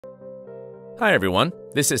Hi everyone,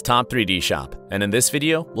 this is Top 3D Shop, and in this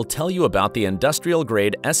video, we'll tell you about the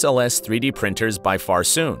industrial-grade SLS 3D printers by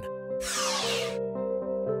Farsoon.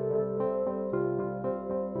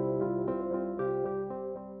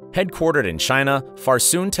 Headquartered in China,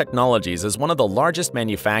 Farsoon Technologies is one of the largest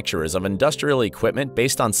manufacturers of industrial equipment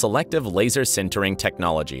based on selective laser sintering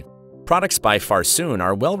technology. Products by Farsoon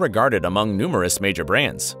are well regarded among numerous major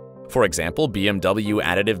brands. For example, BMW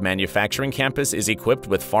Additive Manufacturing Campus is equipped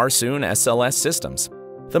with Farsoon SLS systems.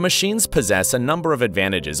 The machines possess a number of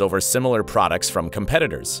advantages over similar products from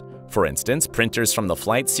competitors. For instance, printers from the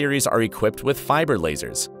Flight series are equipped with fiber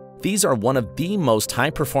lasers. These are one of the most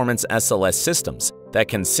high-performance SLS systems that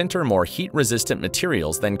can sinter more heat-resistant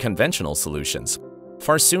materials than conventional solutions.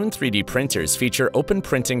 Farsoon 3D printers feature open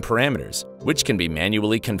printing parameters, which can be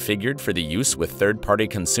manually configured for the use with third-party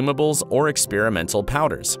consumables or experimental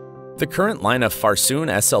powders. The current line of Farsoon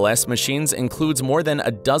SLS machines includes more than a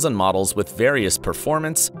dozen models with various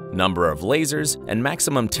performance, number of lasers, and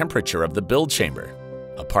maximum temperature of the build chamber.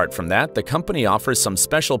 Apart from that, the company offers some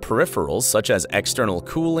special peripherals such as external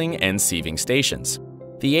cooling and sieving stations.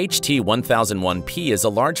 The HT1001P is a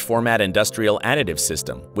large-format industrial additive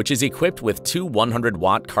system, which is equipped with two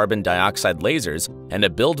 100-watt carbon dioxide lasers and a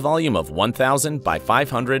build volume of 1000 by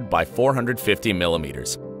 500 by 450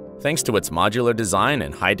 millimeters. Thanks to its modular design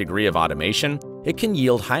and high degree of automation, it can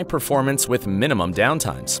yield high performance with minimum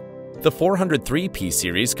downtimes. The 403P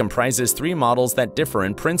series comprises three models that differ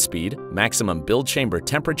in print speed, maximum build chamber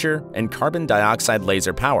temperature, and carbon dioxide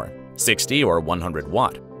laser power, 60 or 100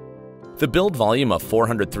 watt. The build volume of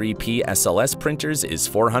 403P SLS printers is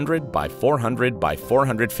 400 by 400 by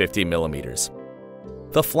 450 millimeters.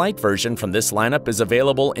 The Flight version from this lineup is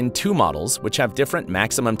available in two models which have different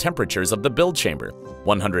maximum temperatures of the build chamber,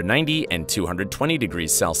 190 and 220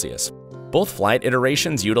 degrees Celsius. Both Flight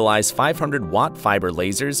iterations utilize 500-watt fiber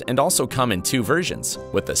lasers and also come in two versions,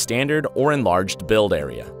 with the standard or enlarged build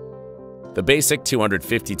area. The basic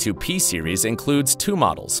 252P series includes two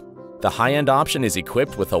models. The high-end option is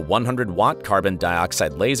equipped with a 100-watt carbon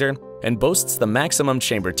dioxide laser and boasts the maximum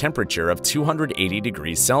chamber temperature of 280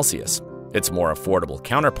 degrees Celsius. Its more affordable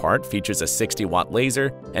counterpart features a 60-watt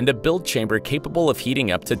laser and a build chamber capable of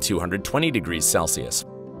heating up to 220 degrees Celsius.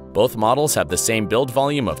 Both models have the same build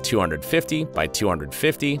volume of 250 by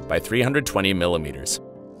 250 by 320 millimeters.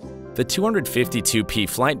 The 252P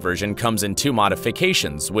Flight version comes in two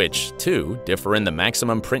modifications which, too, differ in the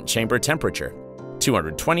maximum print chamber temperature,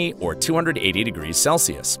 220 or 280 degrees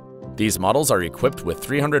Celsius. These models are equipped with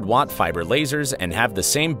 300-watt fiber lasers and have the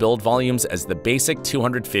same build volumes as the basic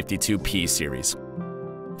 252P series.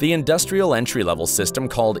 The industrial entry-level system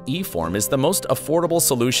called EFORM is the most affordable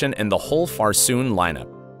solution in the whole Farsoon lineup.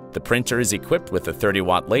 The printer is equipped with a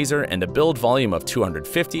 30-watt laser and a build volume of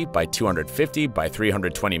 250 by 250 by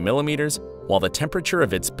 320 millimeters, while the temperature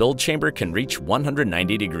of its build chamber can reach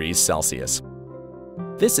 190 degrees Celsius.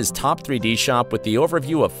 This is Top 3D Shop with the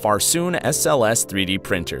overview of Farsoon SLS 3D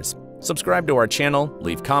printers. Subscribe to our channel,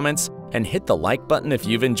 leave comments, and hit the like button if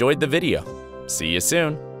you've enjoyed the video. See you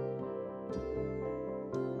soon!